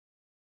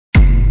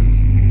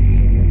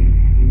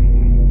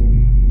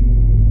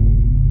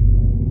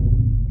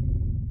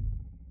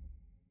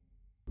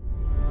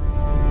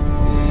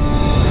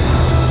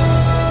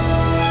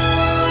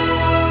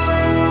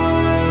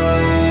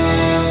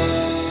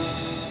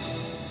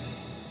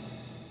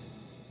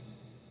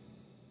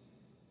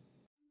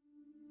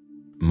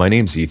My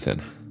name's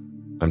Ethan.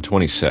 I'm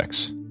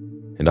 26,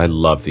 and I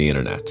love the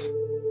internet.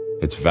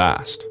 It's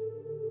vast,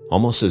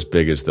 almost as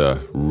big as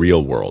the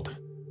real world.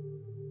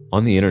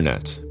 On the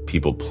internet,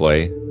 people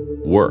play,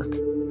 work,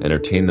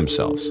 entertain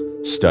themselves,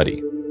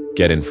 study,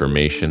 get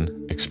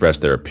information, express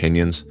their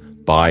opinions,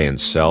 buy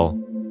and sell,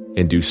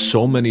 and do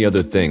so many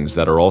other things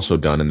that are also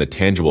done in the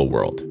tangible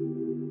world,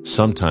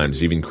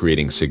 sometimes even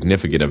creating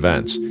significant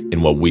events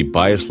in what we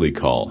biasly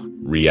call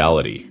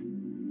reality.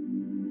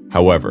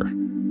 However,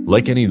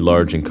 like any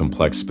large and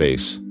complex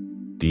space,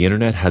 the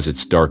internet has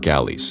its dark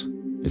alleys,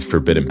 its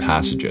forbidden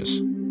passages.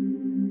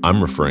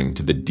 I'm referring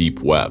to the deep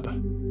web.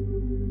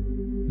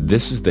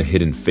 This is the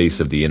hidden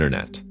face of the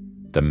internet,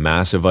 the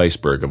massive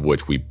iceberg of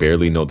which we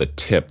barely know the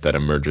tip that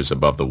emerges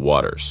above the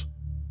waters.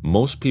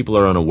 Most people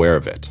are unaware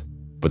of it,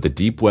 but the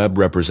deep web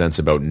represents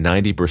about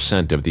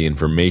 90% of the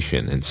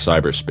information in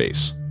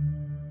cyberspace.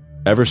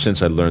 Ever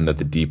since I learned that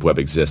the deep web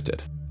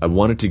existed, I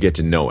wanted to get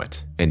to know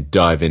it and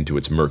dive into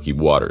its murky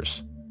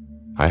waters.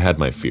 I had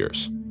my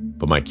fears,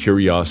 but my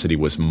curiosity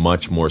was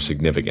much more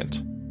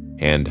significant,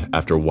 and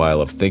after a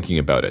while of thinking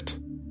about it,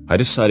 I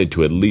decided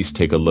to at least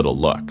take a little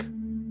look.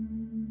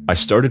 I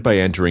started by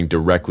entering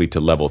directly to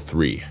level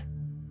 3.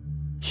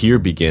 Here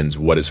begins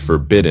what is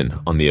forbidden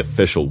on the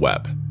official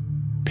web.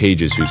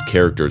 Pages whose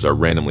characters are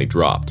randomly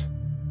dropped.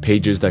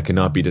 Pages that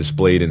cannot be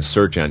displayed in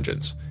search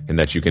engines, and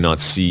that you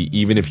cannot see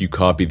even if you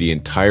copy the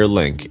entire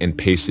link and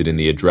paste it in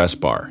the address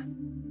bar.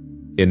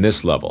 In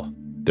this level,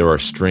 there are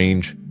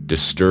strange,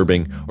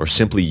 disturbing, or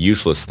simply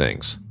useless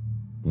things.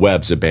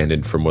 Webs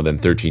abandoned for more than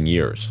 13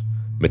 years.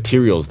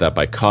 Materials that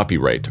by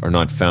copyright are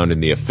not found in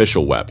the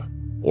official web,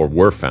 or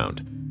were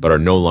found, but are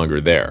no longer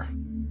there.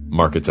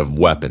 Markets of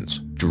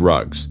weapons,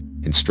 drugs,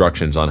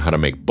 instructions on how to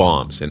make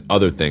bombs and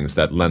other things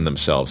that lend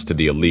themselves to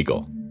the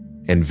illegal.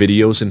 And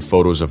videos and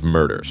photos of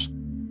murders.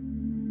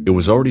 It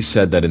was already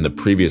said that in the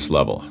previous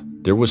level,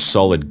 there was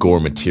solid gore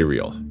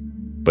material.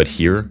 But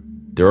here,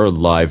 there are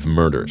live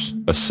murders,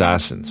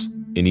 assassins,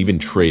 and even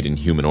trade in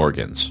human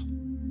organs.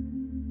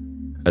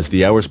 As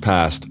the hours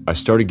passed, I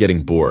started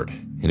getting bored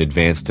and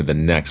advanced to the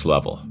next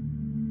level.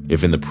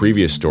 If in the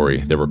previous story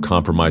there were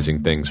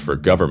compromising things for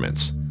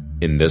governments,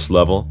 in this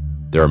level,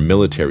 there are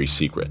military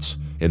secrets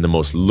and the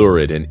most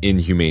lurid and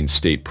inhumane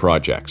state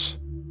projects.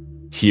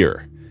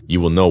 Here,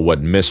 you will know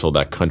what missile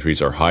that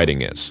countries are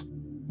hiding is,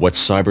 what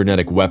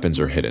cybernetic weapons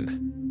are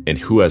hidden, and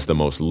who has the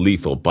most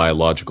lethal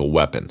biological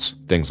weapons,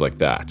 things like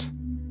that.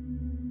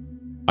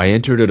 I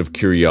entered out of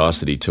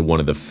curiosity to one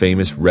of the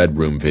famous Red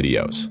Room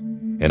videos,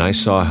 and I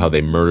saw how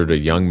they murdered a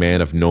young man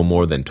of no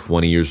more than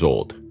 20 years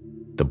old.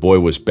 The boy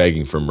was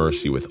begging for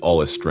mercy with all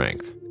his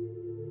strength.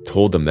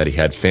 Told them that he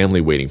had family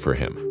waiting for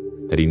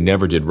him, that he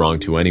never did wrong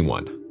to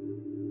anyone.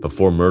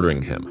 Before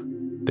murdering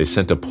him, they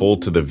sent a poll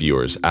to the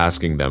viewers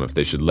asking them if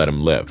they should let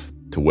him live,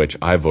 to which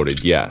I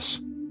voted yes.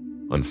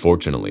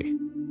 Unfortunately,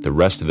 the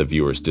rest of the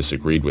viewers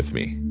disagreed with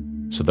me,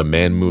 so the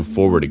man moved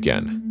forward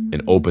again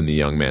and opened the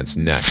young man's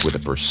neck with a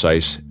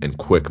precise and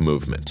quick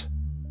movement.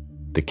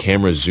 The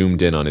camera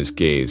zoomed in on his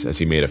gaze as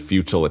he made a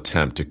futile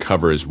attempt to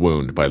cover his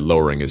wound by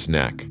lowering his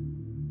neck.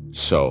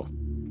 So,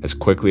 as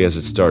quickly as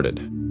it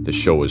started, the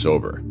show was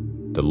over.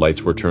 The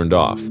lights were turned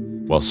off,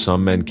 while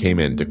some men came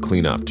in to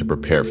clean up to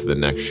prepare for the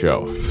next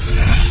show.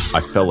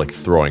 I felt like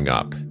throwing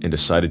up and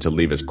decided to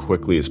leave as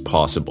quickly as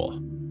possible.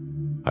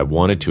 I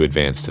wanted to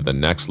advance to the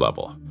next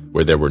level,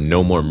 where there were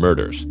no more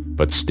murders,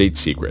 but state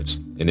secrets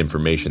and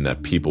information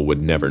that people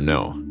would never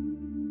know.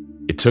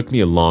 It took me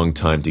a long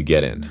time to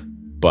get in,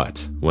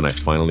 but when I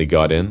finally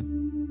got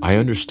in, I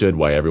understood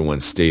why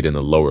everyone stayed in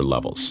the lower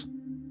levels.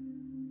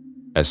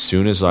 As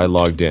soon as I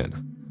logged in,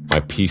 my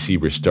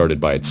PC restarted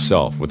by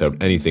itself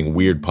without anything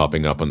weird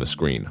popping up on the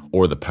screen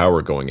or the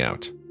power going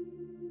out.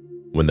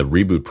 When the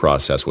reboot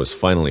process was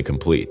finally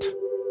complete,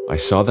 I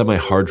saw that my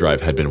hard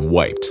drive had been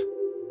wiped.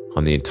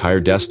 On the entire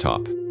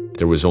desktop,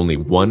 there was only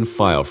one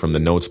file from the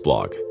notes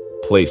blog,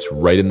 placed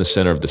right in the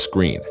center of the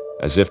screen,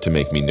 as if to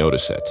make me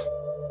notice it.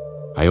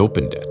 I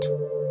opened it.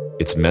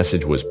 Its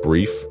message was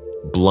brief,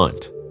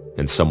 blunt,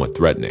 and somewhat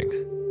threatening.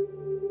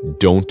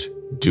 Don't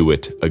do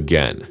it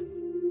again.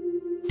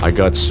 I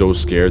got so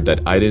scared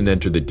that I didn't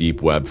enter the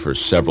deep web for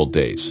several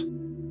days.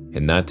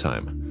 In that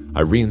time,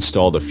 I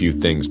reinstalled a few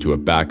things to a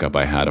backup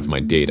I had of my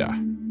data.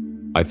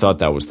 I thought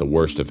that was the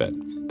worst of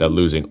it, that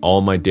losing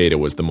all my data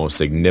was the most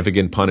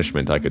significant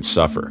punishment I could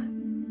suffer.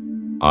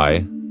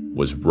 I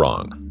was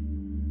wrong.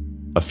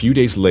 A few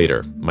days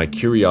later, my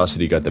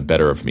curiosity got the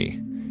better of me,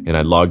 and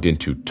I logged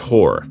into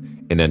Tor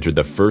and entered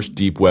the first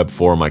deep web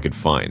forum I could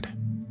find.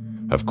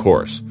 Of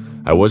course,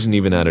 I wasn't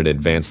even at an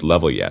advanced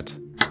level yet,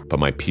 but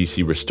my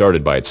PC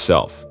restarted by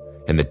itself,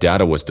 and the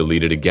data was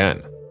deleted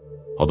again.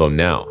 Although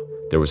now,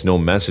 there was no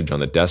message on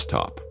the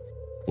desktop.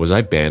 Was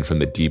I banned from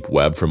the deep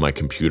web from my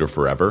computer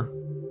forever?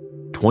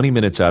 20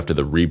 minutes after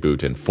the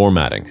reboot and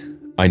formatting,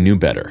 I knew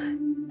better.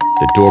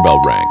 The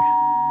doorbell rang.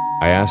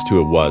 I asked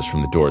who it was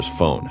from the door's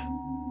phone,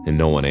 and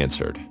no one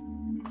answered.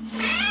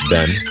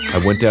 Then,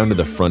 I went down to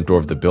the front door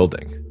of the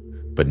building,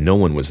 but no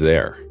one was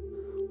there.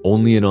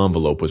 Only an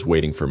envelope was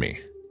waiting for me,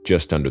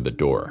 just under the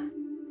door.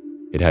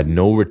 It had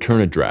no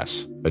return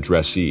address,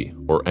 addressee,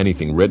 or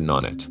anything written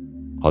on it,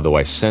 although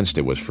I sensed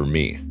it was for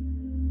me.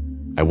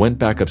 I went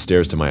back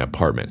upstairs to my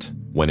apartment,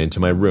 went into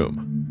my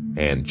room,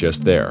 and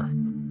just there,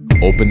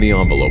 opened the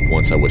envelope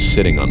once I was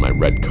sitting on my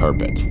red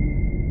carpet.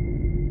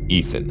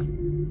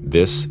 Ethan,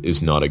 this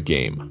is not a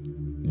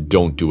game.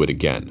 Don't do it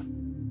again.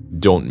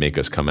 Don't make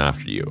us come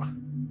after you.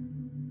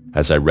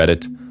 As I read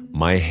it,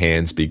 my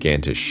hands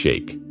began to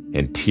shake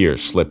and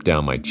tears slipped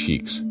down my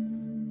cheeks.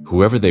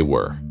 Whoever they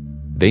were,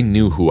 they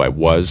knew who I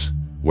was,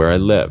 where I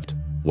lived,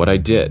 what I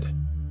did,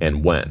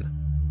 and when.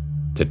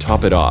 To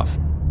top it off,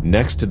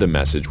 next to the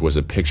message was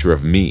a picture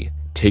of me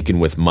taken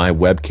with my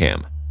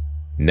webcam.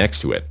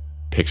 Next to it,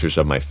 pictures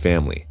of my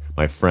family,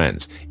 my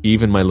friends,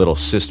 even my little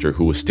sister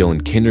who was still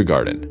in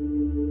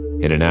kindergarten.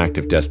 In an act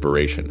of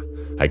desperation,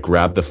 I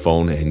grabbed the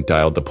phone and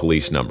dialed the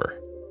police number.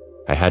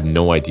 I had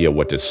no idea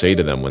what to say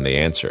to them when they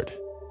answered.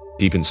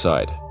 Deep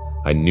inside,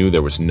 I knew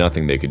there was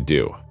nothing they could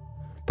do.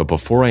 But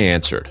before I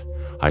answered,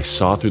 I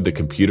saw through the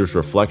computer's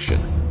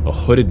reflection a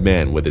hooded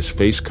man with his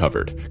face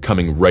covered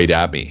coming right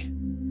at me.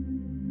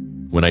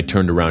 When I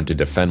turned around to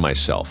defend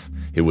myself,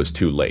 it was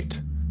too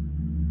late.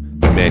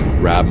 The man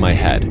grabbed my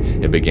head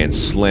and began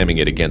slamming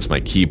it against my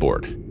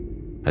keyboard.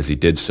 As he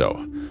did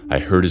so, I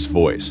heard his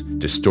voice,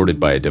 distorted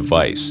by a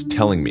device,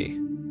 telling me,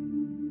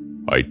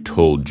 "I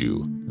told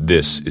you,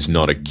 this is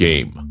not a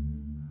game."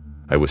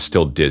 I was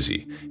still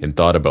dizzy and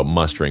thought about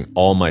mustering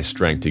all my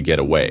strength to get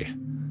away.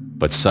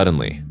 But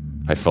suddenly,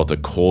 I felt a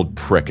cold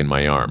prick in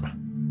my arm.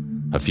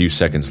 A few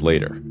seconds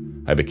later,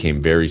 I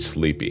became very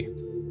sleepy,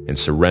 and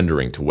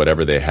surrendering to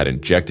whatever they had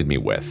injected me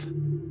with,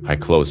 I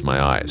closed my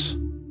eyes.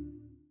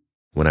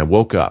 When I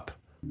woke up,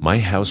 my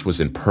house was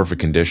in perfect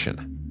condition,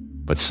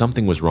 but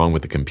something was wrong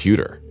with the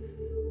computer.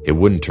 It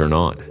wouldn't turn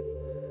on.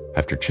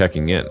 After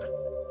checking in,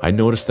 I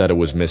noticed that it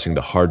was missing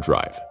the hard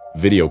drive,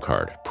 video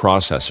card,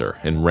 processor,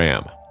 and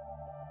RAM.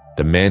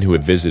 The man who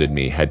had visited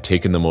me had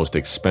taken the most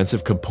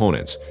expensive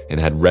components and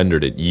had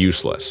rendered it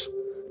useless,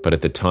 but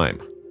at the time,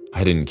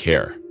 I didn't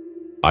care.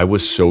 I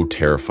was so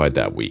terrified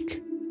that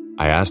week.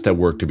 I asked at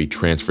work to be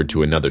transferred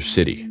to another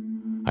city.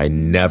 I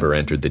never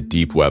entered the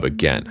deep web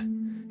again,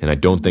 and I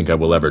don't think I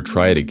will ever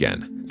try it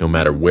again, no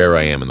matter where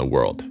I am in the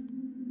world.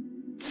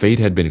 Fate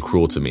had been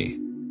cruel to me,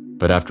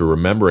 but after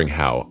remembering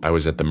how I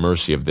was at the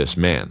mercy of this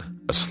man,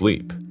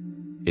 asleep,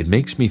 it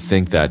makes me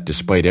think that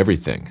despite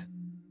everything,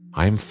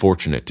 I am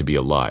fortunate to be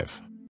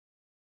alive.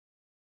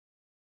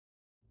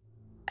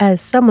 As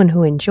someone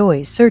who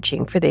enjoys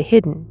searching for the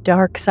hidden,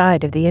 dark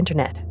side of the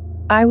internet,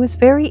 I was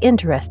very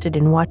interested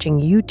in watching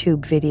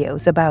YouTube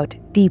videos about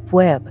deep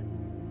web.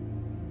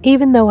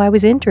 Even though I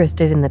was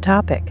interested in the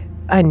topic,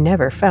 I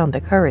never found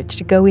the courage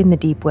to go in the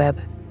deep web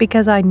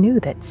because I knew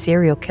that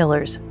serial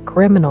killers,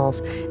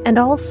 criminals, and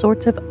all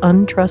sorts of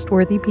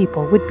untrustworthy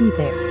people would be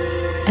there,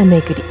 and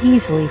they could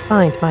easily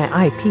find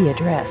my IP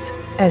address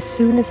as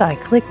soon as I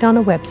clicked on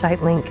a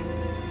website link.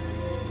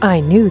 I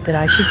knew that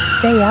I should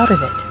stay out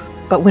of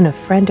it, but when a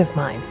friend of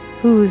mine,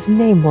 whose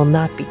name will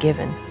not be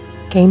given,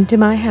 came to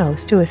my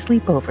house to a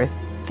sleepover,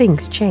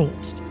 things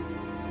changed.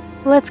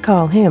 Let's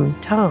call him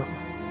Tom,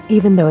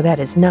 even though that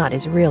is not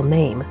his real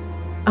name.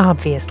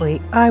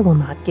 Obviously, I will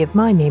not give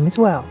my name as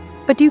well,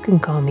 but you can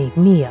call me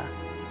Mia.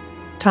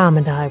 Tom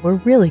and I were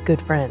really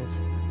good friends.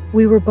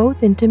 We were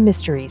both into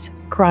mysteries,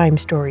 crime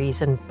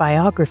stories, and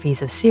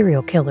biographies of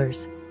serial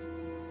killers.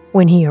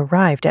 When he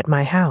arrived at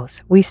my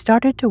house, we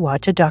started to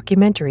watch a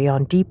documentary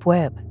on deep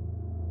web.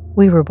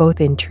 We were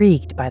both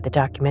intrigued by the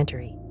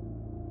documentary.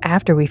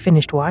 After we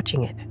finished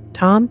watching it,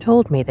 Tom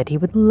told me that he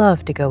would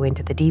love to go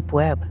into the deep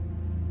web.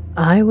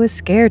 I was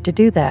scared to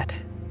do that,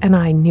 and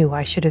I knew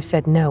I should have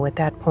said no at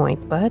that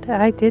point, but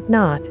I did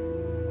not.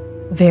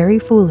 Very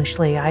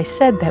foolishly, I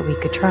said that we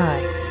could try.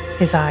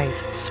 His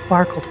eyes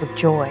sparkled with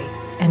joy,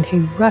 and he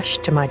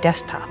rushed to my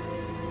desktop.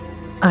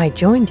 I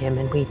joined him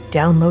and we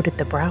downloaded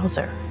the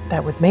browser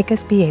that would make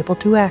us be able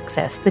to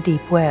access the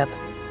deep web.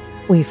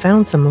 We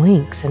found some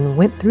links and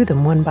went through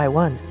them one by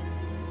one.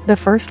 The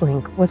first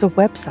link was a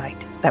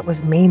website that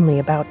was mainly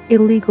about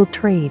illegal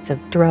trades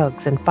of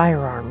drugs and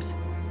firearms.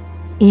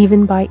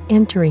 Even by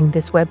entering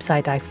this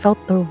website, I felt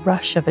the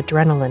rush of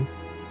adrenaline.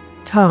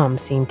 Tom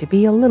seemed to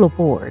be a little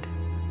bored.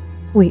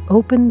 We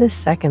opened the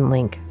second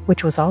link,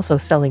 which was also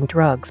selling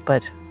drugs,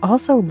 but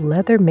also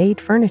leather-made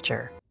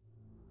furniture.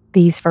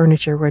 These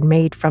furniture were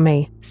made from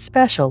a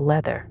special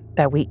leather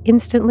that we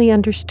instantly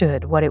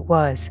understood what it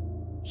was: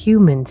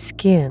 human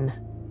skin.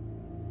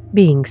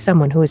 Being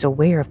someone who is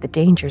aware of the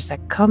dangers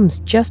that comes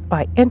just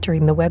by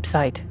entering the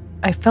website,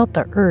 I felt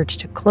the urge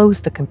to close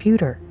the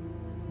computer.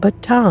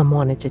 But Tom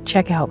wanted to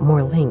check out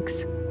more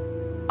links.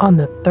 On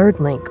the third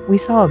link, we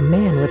saw a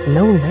man with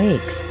no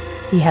legs.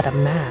 He had a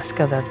mask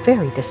of a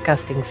very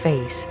disgusting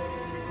face.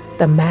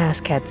 The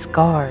mask had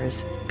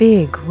scars,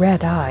 big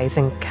red eyes,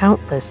 and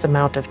countless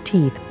amount of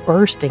teeth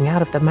bursting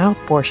out of the mouth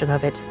portion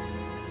of it.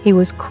 He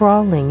was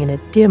crawling in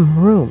a dim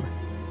room.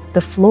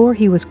 The floor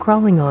he was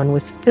crawling on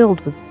was filled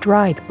with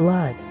dried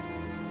blood.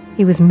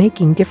 He was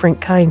making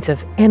different kinds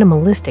of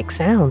animalistic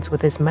sounds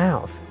with his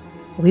mouth.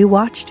 We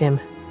watched him,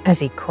 As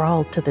he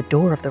crawled to the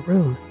door of the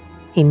room,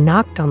 he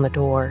knocked on the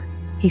door.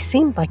 He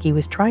seemed like he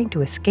was trying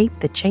to escape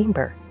the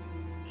chamber.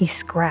 He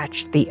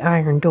scratched the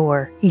iron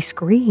door. He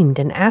screamed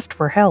and asked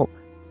for help.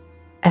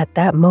 At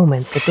that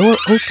moment, the door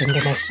opened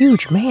and a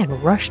huge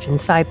man rushed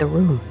inside the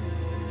room.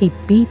 He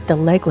beat the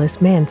legless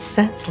man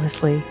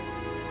senselessly.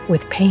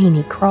 With pain,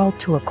 he crawled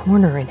to a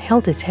corner and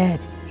held his head.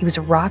 He was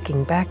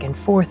rocking back and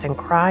forth and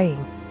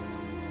crying.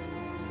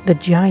 The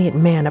giant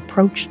man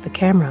approached the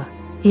camera.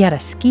 He had a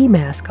ski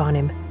mask on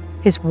him.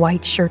 His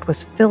white shirt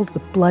was filled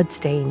with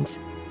bloodstains.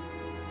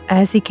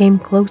 As he came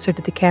closer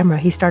to the camera,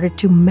 he started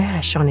to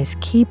mash on his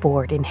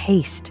keyboard in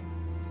haste.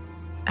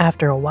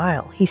 After a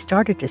while, he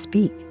started to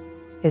speak.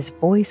 His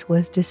voice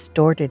was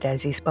distorted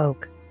as he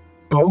spoke.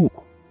 "Oh,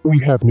 we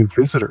have new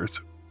visitors.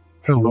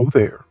 Hello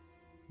there.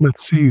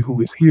 Let's see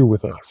who is here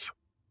with us."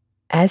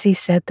 As he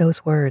said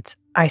those words,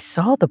 I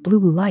saw the blue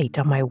light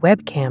on my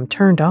webcam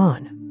turned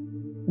on.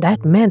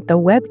 That meant the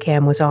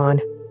webcam was on.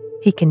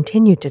 He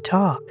continued to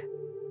talk.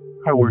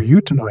 "How are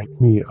you tonight,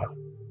 Mia?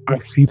 I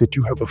see that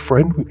you have a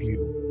friend with you.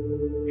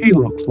 He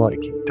looks like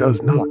he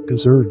does not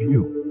deserve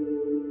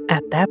you."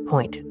 At that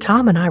point,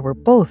 Tom and I were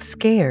both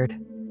scared.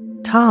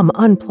 Tom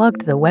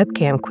unplugged the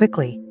webcam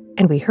quickly,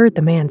 and we heard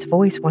the man's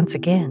voice once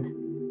again.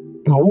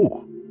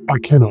 "Oh, I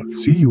cannot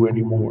see you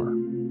anymore.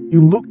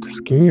 You looked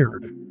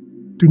scared.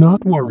 Do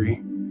not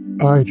worry.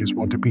 I just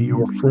want to be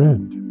your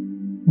friend.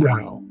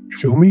 Now,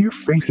 show me your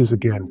faces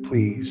again,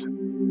 please."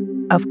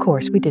 Of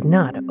course, we did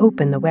not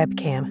open the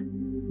webcam.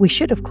 We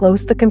should have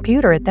closed the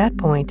computer at that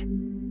point,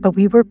 but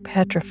we were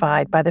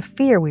petrified by the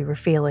fear we were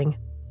feeling.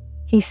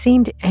 He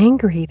seemed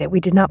angry that we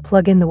did not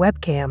plug in the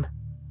webcam.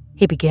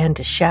 He began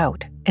to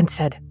shout and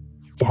said,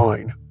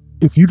 "Fine.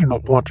 If you do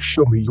not want to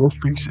show me your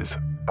faces,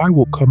 I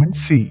will come and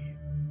see."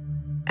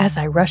 As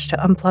I rushed to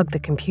unplug the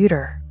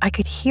computer, I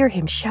could hear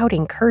him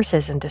shouting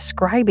curses and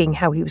describing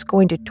how he was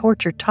going to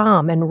torture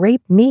Tom and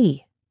rape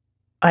me.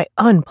 I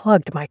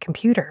unplugged my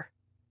computer.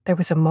 There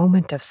was a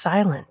moment of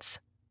silence.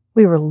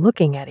 We were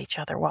looking at each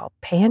other while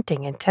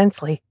panting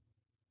intensely.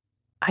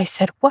 I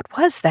said, "What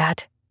was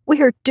that?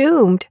 We are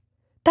doomed.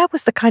 That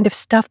was the kind of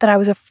stuff that I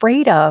was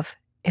afraid of,"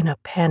 in a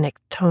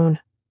panicked tone.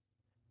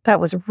 "That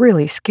was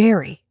really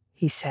scary,"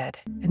 he said,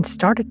 and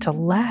started to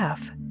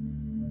laugh.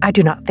 "I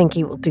do not think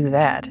he will do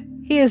that.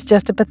 He is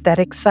just a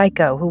pathetic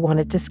psycho who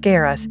wanted to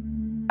scare us.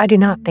 I do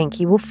not think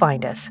he will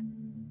find us,"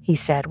 he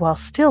said while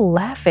still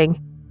laughing.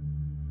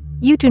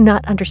 "You do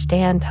not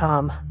understand,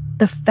 Tom.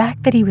 The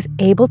fact that he was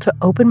able to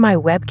open my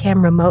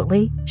webcam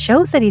remotely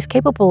shows that he's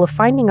capable of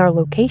finding our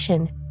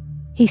location.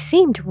 He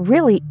seemed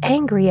really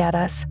angry at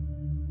us.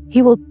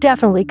 He will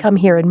definitely come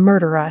here and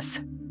murder us."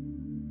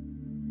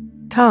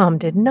 Tom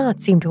did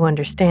not seem to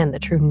understand the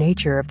true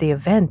nature of the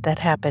event that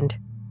happened.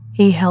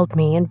 He held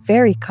me and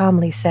very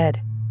calmly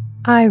said,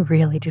 "I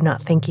really do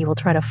not think he will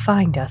try to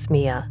find us,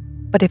 Mia.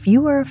 But if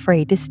you are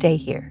afraid to stay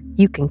here,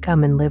 you can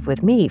come and live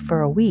with me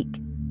for a week.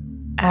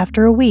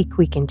 After a week,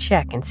 we can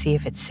check and see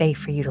if it's safe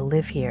for you to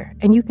live here,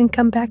 and you can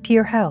come back to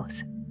your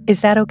house.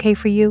 Is that okay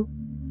for you?"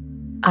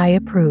 I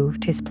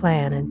approved his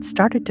plan and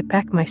started to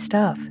pack my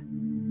stuff.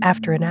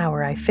 After an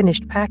hour, I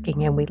finished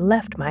packing and we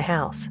left my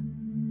house.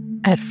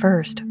 At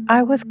first,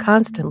 I was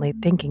constantly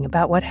thinking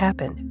about what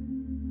happened.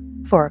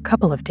 For a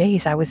couple of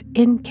days, I was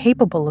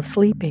incapable of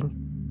sleeping.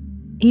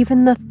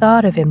 Even the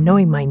thought of him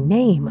knowing my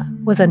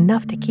name was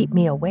enough to keep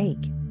me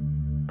awake.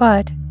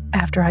 But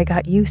after I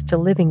got used to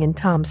living in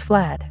Tom's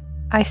flat,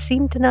 I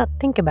seemed to not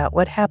think about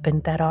what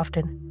happened that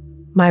often.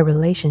 My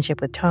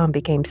relationship with Tom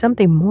became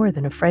something more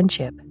than a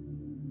friendship.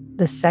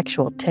 The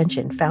sexual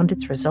tension found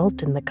its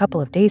result in the couple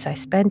of days I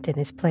spent in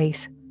his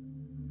place.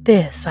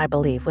 This, I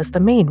believe, was the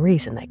main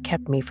reason that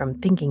kept me from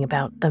thinking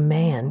about the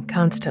man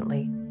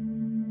constantly.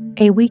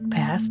 A week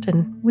passed,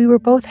 and we were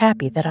both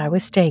happy that I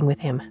was staying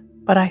with him,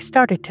 but I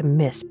started to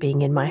miss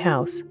being in my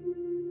house.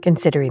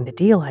 Considering the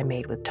deal I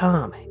made with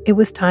Tom, it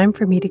was time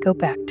for me to go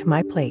back to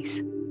my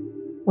place.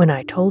 When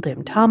I told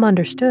him, Tom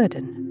understood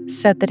and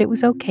said that it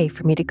was okay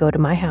for me to go to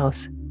my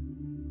house.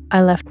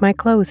 I left my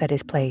clothes at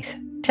his place,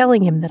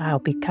 telling him that I'll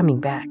be coming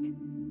back.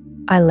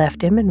 I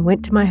left him and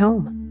went to my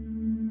home.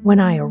 When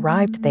I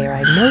arrived there,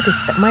 I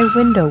noticed that my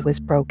window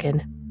was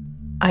broken.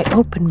 I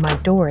opened my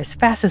door as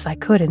fast as I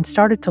could and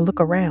started to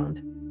look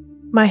around.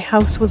 My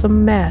house was a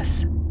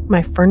mess.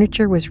 My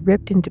furniture was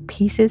ripped into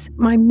pieces.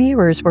 My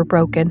mirrors were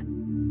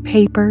broken.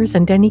 Papers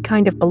and any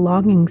kind of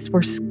belongings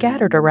were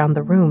scattered around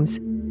the rooms.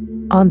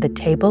 On the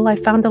table, I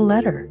found a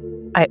letter.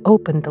 I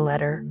opened the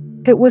letter.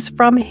 It was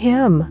from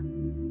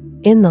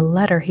him. In the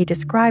letter, he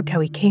described how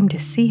he came to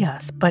see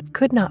us but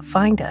could not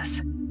find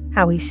us,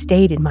 how he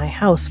stayed in my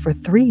house for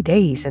 3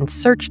 days and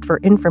searched for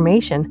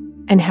information,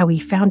 and how he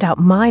found out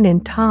mine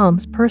and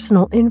Tom's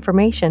personal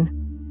information.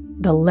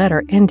 The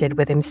letter ended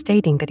with him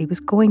stating that he was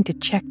going to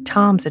check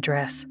Tom's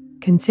address,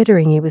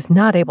 considering he was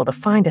not able to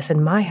find us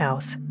in my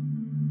house.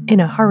 In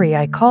a hurry,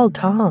 I called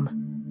Tom.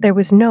 There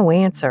was no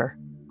answer.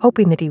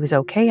 Hoping that he was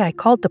okay, I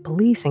called the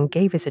police and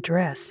gave his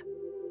address.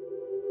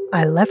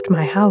 I left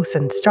my house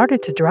and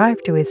started to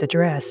drive to his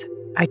address.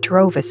 I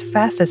drove as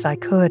fast as I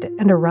could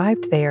and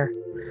arrived there.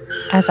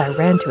 As I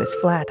ran to his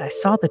flat, I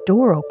saw the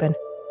door open.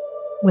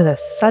 With a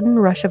sudden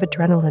rush of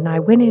adrenaline, I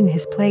went in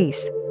his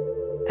place.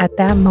 At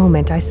that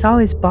moment, I saw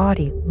his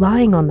body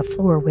lying on the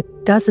floor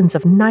with dozens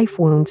of knife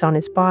wounds on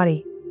his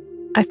body.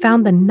 I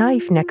found the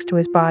knife next to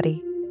his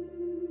body.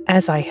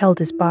 As I held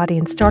his body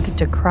and started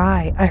to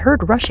cry, I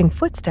heard rushing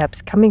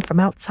footsteps coming from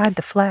outside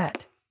the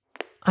flat.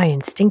 I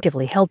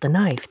instinctively held the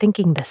knife,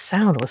 thinking the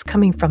sound was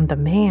coming from the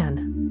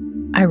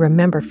man. I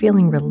remember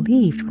feeling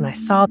relieved when I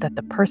saw that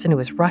the person who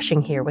was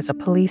rushing here was a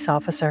police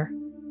officer.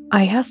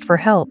 I asked for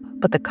help,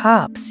 but the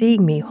cop,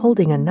 seeing me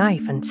holding a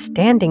knife and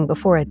standing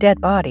before a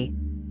dead body,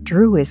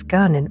 drew his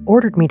gun and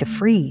ordered me to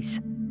freeze.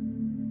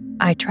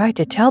 I tried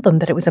to tell them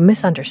that it was a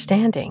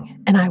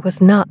misunderstanding and I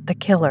was not the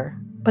killer,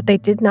 but they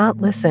did not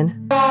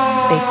listen.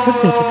 They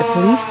took me to the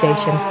police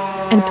station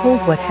and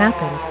told what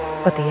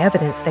happened, but the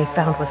evidence they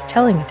found was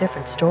telling a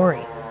different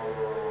story.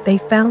 They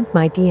found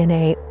my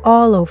DNA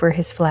all over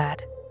his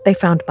flat. They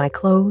found my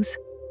clothes,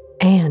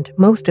 and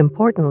most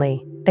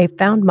importantly, they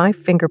found my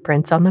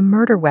fingerprints on the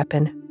murder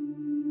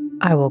weapon.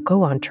 I will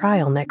go on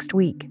trial next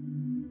week.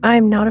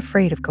 I'm not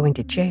afraid of going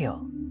to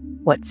jail.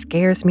 What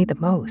scares me the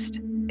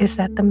most is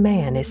that the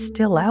man is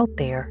still out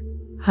there,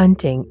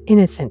 hunting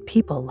innocent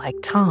people like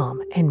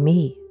Tom and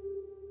me.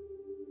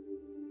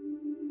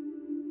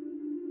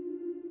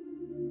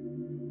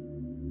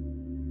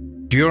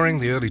 During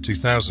the early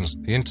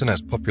 2000s, the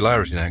internet's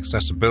popularity and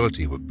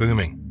accessibility were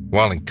booming.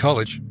 While in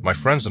college, my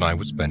friends and I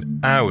would spend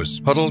hours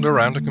huddled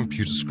around a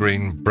computer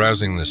screen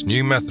browsing this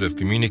new method of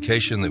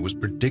communication that was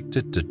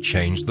predicted to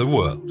change the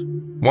world.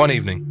 One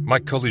evening, my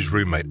college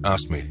roommate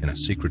asked me in a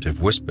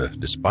secretive whisper,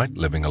 despite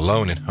living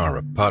alone in our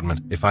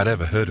apartment, if I'd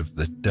ever heard of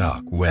the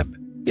dark web.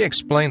 He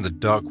explained the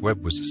dark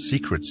web was a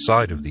secret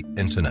side of the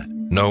internet.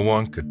 No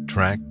one could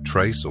track,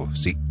 trace, or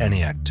see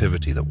any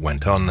activity that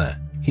went on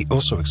there. He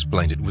also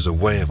explained it was a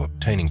way of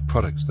obtaining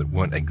products that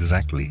weren't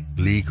exactly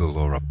legal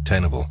or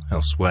obtainable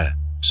elsewhere.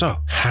 So,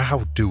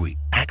 how do we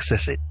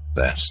access it?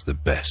 That's the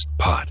best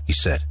part, he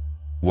said,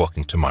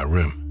 walking to my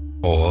room.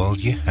 All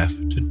you have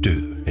to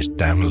do is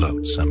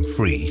download some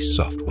free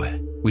software.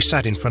 We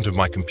sat in front of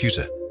my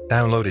computer,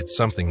 downloaded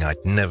something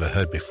I'd never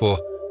heard before,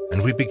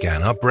 and we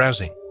began our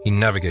browsing. He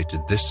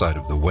navigated this side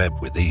of the web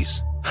with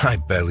ease. I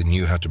barely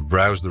knew how to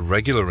browse the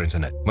regular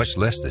internet, much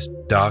less this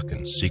dark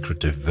and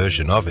secretive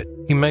version of it.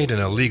 He made an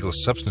illegal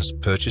substance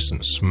purchase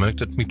and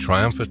smirked at me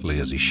triumphantly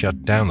as he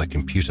shut down the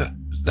computer.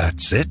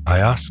 That's it? I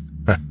asked.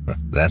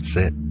 That's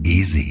it.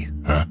 Easy,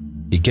 huh?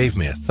 He gave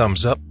me a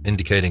thumbs up,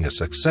 indicating a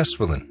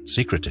successful and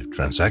secretive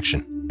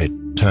transaction. It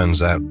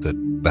turns out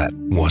that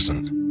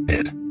wasn't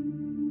it.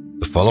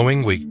 The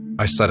following week,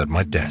 I sat at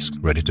my desk,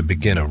 ready to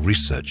begin a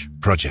research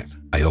project.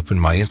 I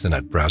opened my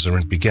internet browser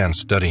and began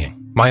studying.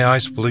 My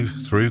eyes flew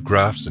through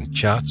graphs and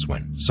charts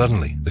when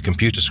suddenly the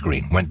computer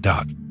screen went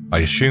dark. I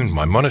assumed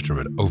my monitor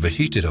had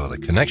overheated or the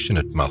connection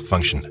had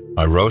malfunctioned.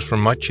 I rose from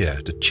my chair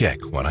to check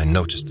when I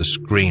noticed the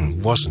screen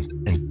wasn't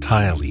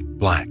entirely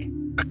black.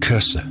 A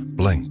cursor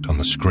blinked on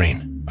the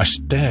screen. I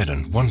stared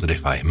and wondered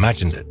if I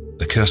imagined it.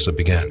 The cursor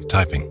began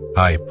typing,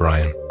 "Hi,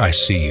 Brian, I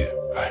see you."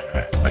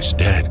 I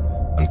stared,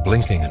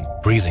 unblinking and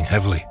breathing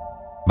heavily.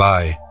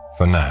 "Bye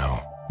for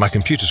now." My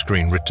computer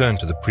screen returned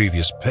to the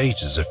previous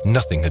page as if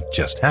nothing had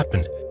just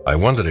happened. I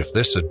wondered if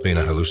this had been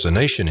a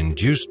hallucination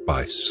induced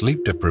by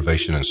sleep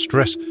deprivation and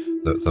stress,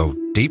 though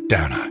deep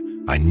down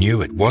I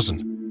knew it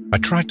wasn't. I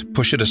tried to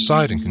push it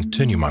aside and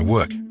continue my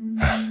work.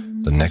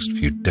 The next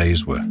few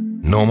days were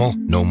normal,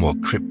 no more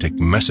cryptic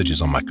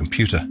messages on my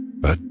computer,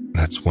 but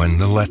that's when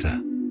the letter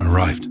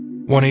arrived.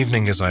 One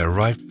evening as I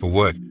arrived for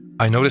work,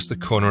 I noticed the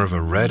corner of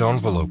a red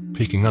envelope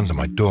peeking under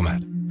my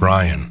doormat.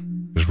 Brian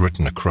was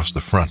written across the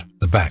front.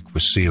 The back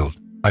was sealed.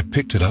 I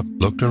picked it up,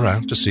 looked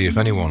around to see if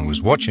anyone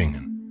was watching,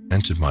 and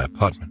entered my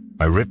apartment.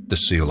 I ripped the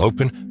seal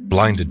open,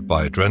 blinded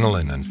by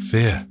adrenaline and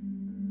fear.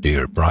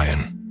 "Dear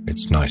Brian,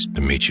 it's nice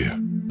to meet you,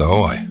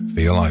 though I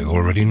feel I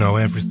already know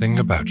everything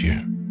about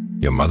you.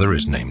 Your mother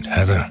is named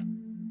Heather,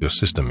 your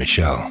sister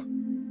Michelle,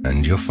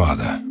 and your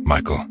father,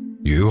 Michael.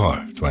 You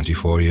are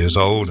 24 years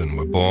old and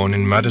were born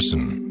in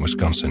Madison,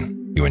 Wisconsin.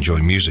 You enjoy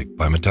music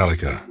by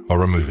Metallica,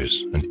 horror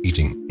movies, and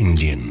eating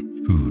Indian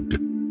food.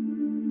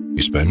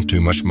 You spend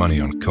too much money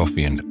on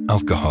coffee and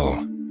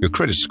alcohol. Your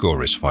credit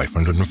score is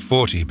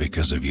 540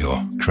 because of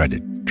your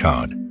credit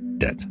card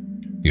debt.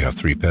 You have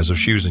 3 pairs of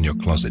shoes in your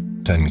closet,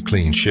 10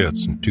 clean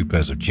shirts, and 2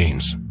 pairs of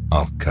jeans.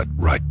 I'll cut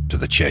right to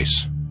the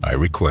chase. I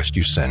request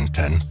you send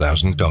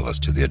 $10,000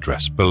 to the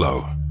address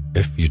below.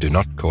 If you do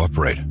not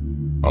cooperate,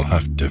 I'll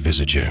have to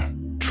visit you.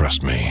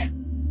 Trust me,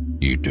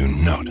 you do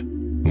not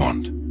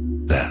want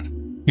that.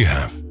 You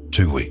have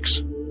 2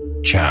 weeks.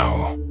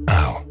 Ciao,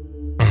 Al.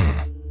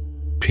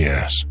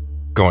 P.S.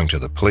 Going to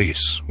the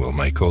police will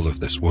make all of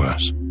this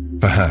worse.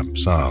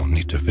 Perhaps I'll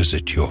need to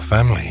visit your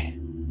family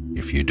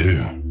if you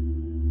do.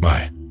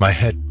 My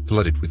head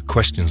flooded with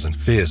questions and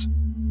fears.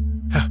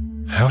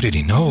 How did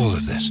he know all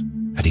of this?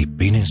 Had he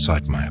been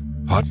inside my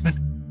apartment?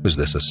 Was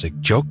this a sick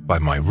joke by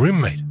my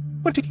roommate?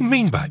 What did he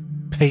mean by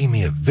pay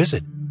me a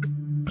visit?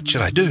 What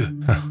should I do?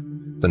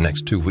 The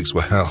next 2 weeks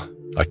were hell.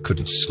 I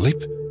couldn't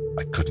sleep.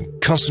 I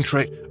couldn't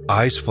concentrate.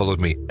 Eyes followed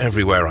me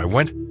everywhere I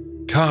went.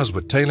 Cars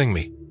were tailing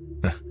me.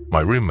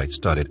 My roommate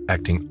started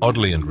acting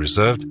oddly and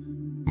reserved.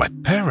 My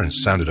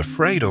parents sounded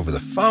afraid over the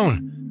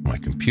phone. My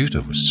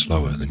computer was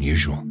slower than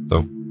usual.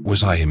 Though,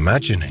 was I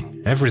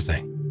imagining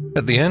everything?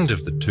 At the end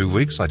of the 2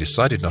 weeks, I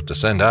decided not to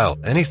send Al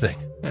anything.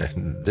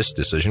 This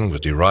decision was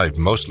derived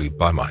mostly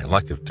by my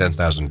lack of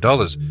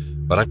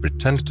 $10,000, but I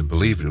pretended to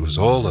believe it was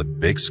all a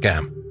big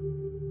scam.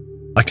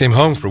 I came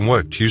home from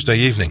work Tuesday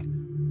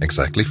evening,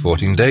 exactly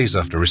 14 days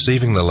after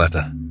receiving the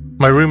letter.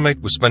 My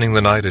roommate was spending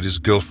the night at his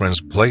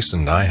girlfriend's place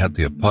and I had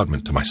the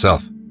apartment to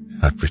myself.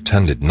 I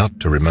pretended not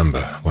to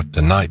remember what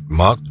the night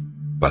marked,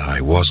 but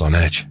I was on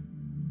edge.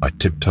 I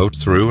tiptoed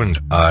through and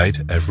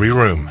eyed every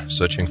room,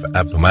 searching for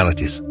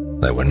abnormalities.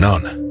 There were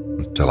none,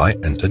 until I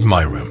entered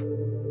my room.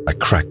 I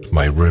cracked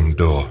my room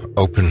door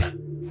open.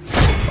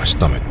 My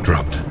stomach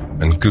dropped,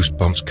 and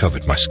goosebumps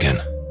covered my skin.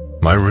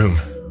 My room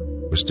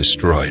was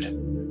destroyed.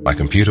 My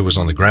computer was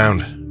on the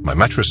ground. My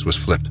mattress was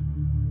flipped.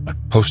 My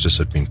posters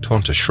had been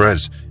torn to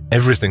shreds.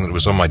 Everything that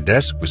was on my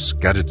desk was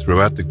scattered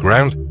throughout the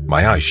ground.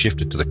 My eyes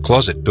shifted to the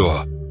closet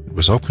door. It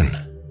was open,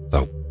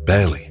 though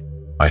barely.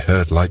 I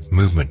heard light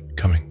movement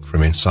coming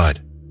from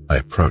inside. I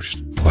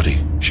approached,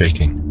 body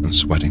shaking and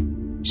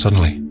sweating.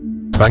 Suddenly,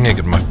 banging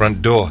at my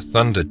front door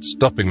thundered,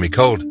 stopping me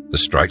cold. The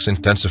strikes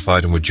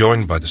intensified and were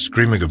joined by the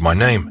screaming of my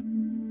name.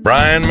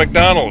 Brian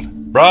McDonald!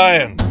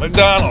 Brian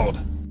McDonald!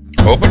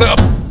 Open up!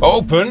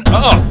 Open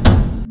up!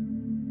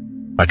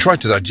 I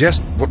tried to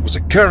digest what was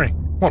occurring.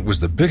 What was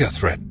the bigger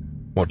threat?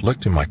 What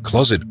lurked in my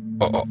closet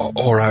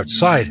or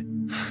outside?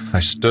 I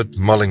stood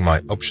mulling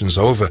my options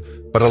over,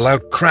 but a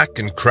loud crack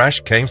and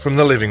crash came from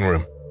the living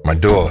room. My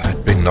door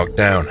had been knocked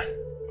down.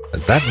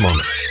 At that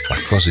moment, my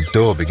closet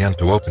door began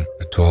to open.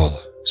 A tall,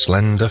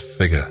 slender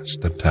figure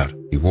stepped out.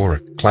 He wore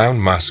a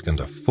clown mask and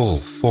a full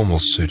formal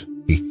suit.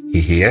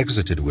 He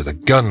exited with a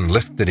gun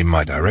lifted in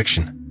my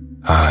direction.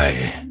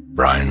 "Hi,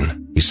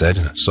 Brian," he said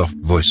in a soft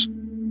voice.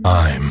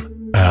 "I'm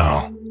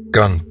Al."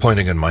 Gun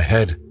pointing at my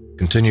head,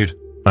 continued,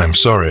 "I'm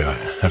sorry I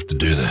have to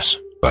do this,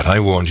 but I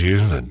warned you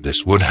that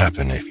this would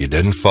happen if you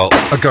didn't fall."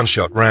 A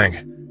gunshot rang,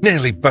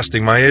 nearly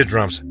busting my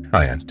eardrums.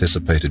 I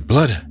anticipated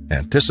blood,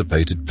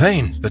 anticipated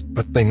pain,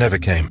 but they never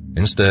came.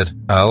 Instead,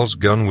 Al's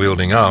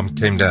gun-wielding arm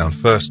came down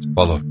first,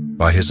 followed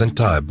by his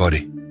entire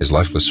body. His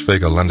lifeless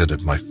figure landed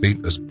at my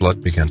feet as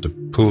blood began to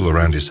pool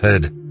around his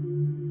head.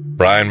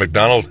 "Brian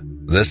McDonald,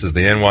 this is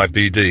the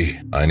NYPD.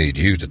 I need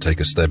you to take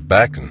a step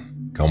back and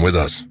come with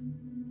us."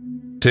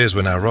 Tears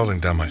were now rolling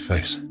down my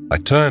face. I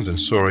turned and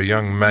saw a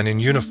young man in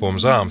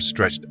uniform's arms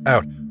stretched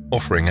out,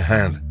 offering a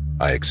hand.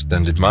 I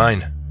extended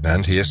mine,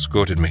 and he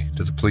escorted me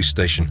to the police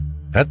station.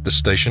 At the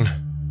station,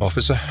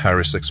 Officer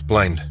Harris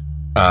explained.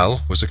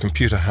 Al was a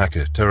computer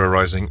hacker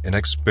terrorizing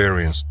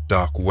inexperienced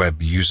dark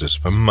web users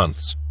for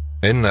months.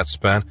 In that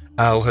span,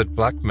 Al had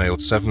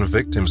blackmailed 7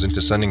 victims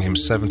into sending him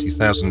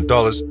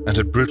 $70,000 and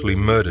had brutally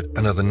murdered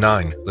another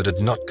 9 that had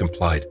not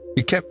complied.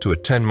 He kept to a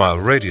 10-mile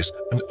radius,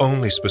 and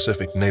only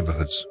specific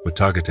neighborhoods were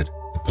targeted.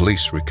 The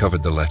police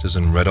recovered the letters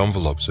and red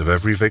envelopes of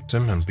every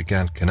victim and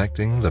began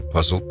connecting the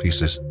puzzle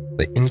pieces.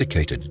 They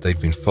indicated they'd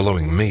been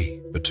following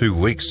me for 2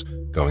 weeks,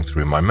 going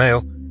through my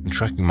mail and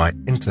tracking my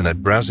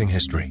internet browsing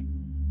history.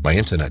 My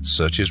internet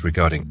searches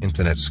regarding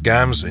internet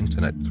scams,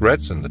 internet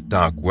threats, and the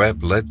dark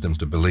web led them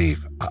to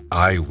believe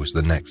I was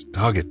the next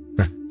target.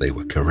 They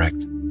were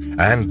correct.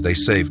 And they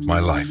saved my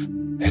life.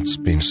 It's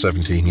been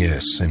 17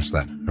 years since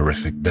that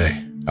horrific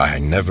day. I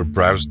never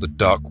browsed the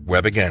dark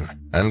web again.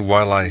 And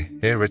while I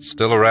hear it's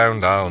still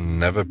around, I'll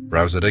never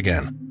browse it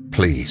again.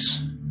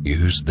 Please,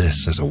 use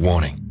this as a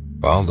warning.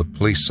 While the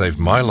police saved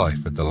my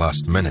life at the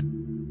last minute,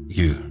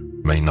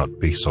 you may not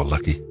be so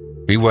lucky.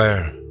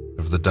 Beware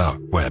of the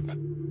dark web.